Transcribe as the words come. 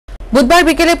বুধবার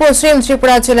বিকেলে পশ্চিম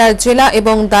ত্রিপুরা জেলার জেলা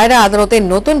এবং দায়রা আদালতের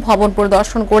নতুন ভবন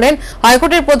পরিদর্শন করেন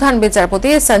হাইকোর্টের প্রধান বিচারপতি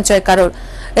সঞ্জয় কারোল।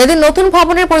 এদিন নতুন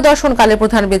ভবনের পরিদর্শনকালে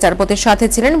প্রধান বিচারপতির সাথে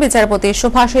ছিলেন বিচারপতি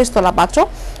শুভাশিস তোলাপাত্র,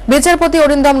 বিচারপতি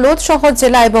অরিন্দম লোধ সহ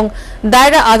জেলা এবং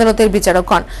দায়রা আদালতের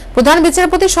বিচারকগণ। প্রধান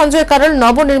বিচারপতি সঞ্জয় কারোল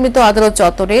নবনির্মিত আদালত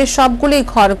চত্বরে সবগুলি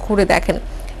ঘর ঘুরে দেখেন।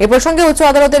 এ প্রসঙ্গে উচ্চ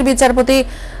আদালতের বিচারপতি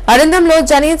অরিন্দম লোধ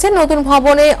জানিয়েছেন, নতুন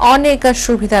ভবনে অনেক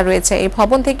সুবিধা রয়েছে। এই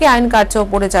ভবন থেকে আইন কার্য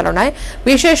পরিচালনায়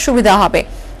বিশেষ সুবিধা হবে।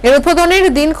 এর উদ্বোধনের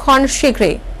দিনক্ষণ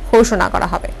শীঘ্রই ঘোষণা করা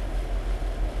হবে।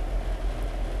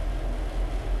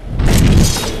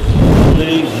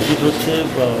 হচ্ছে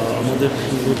আমাদের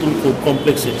নতুন কোর্ট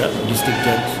কমপ্লেক্স, এটা ডিস্ট্রিক্ট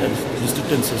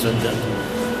অ্যান্ড সেশন জাজ।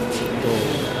 তো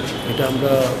এটা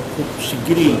আমরা খুব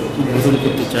শিগগিরই উদ্বোধন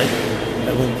করতে চাই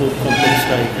এবং কোর্ট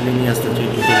কমপ্লেক্সটা এখানে নিয়ে আসতে চাই,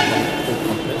 কোর্ট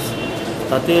কমপ্লেক্স।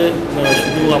 তাতে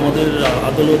শুধু আমাদের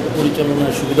আদালত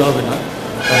পরিচালনায় সুবিধা হবে না,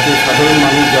 তাতে সাধারণ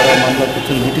মানুষ যারা মামলা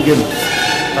করছেন, লিটিগেন্ট,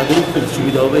 তাদেরও খুব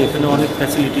সুবিধা হবে। এখানে অনেক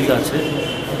ফ্যাসিলিটিস আছে,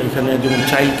 এখানে যেমন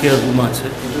চাইল্ড কেয়ার রুম আছে,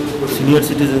 সিনিয়র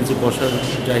সিটিজেন্সে বসার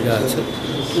জায়গা আছে।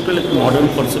 টোটাল একটা মডার্ন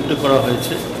কনসেপ্টে করা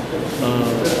হয়েছে।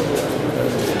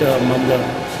 এটা মামলা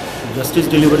জাস্টিস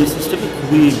ডেলিভারি সিস্টেমে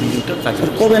খুবই বিল্ডিংটা কাজ।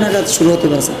 কবে নাগাদ শুরু হতে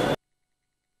পারে?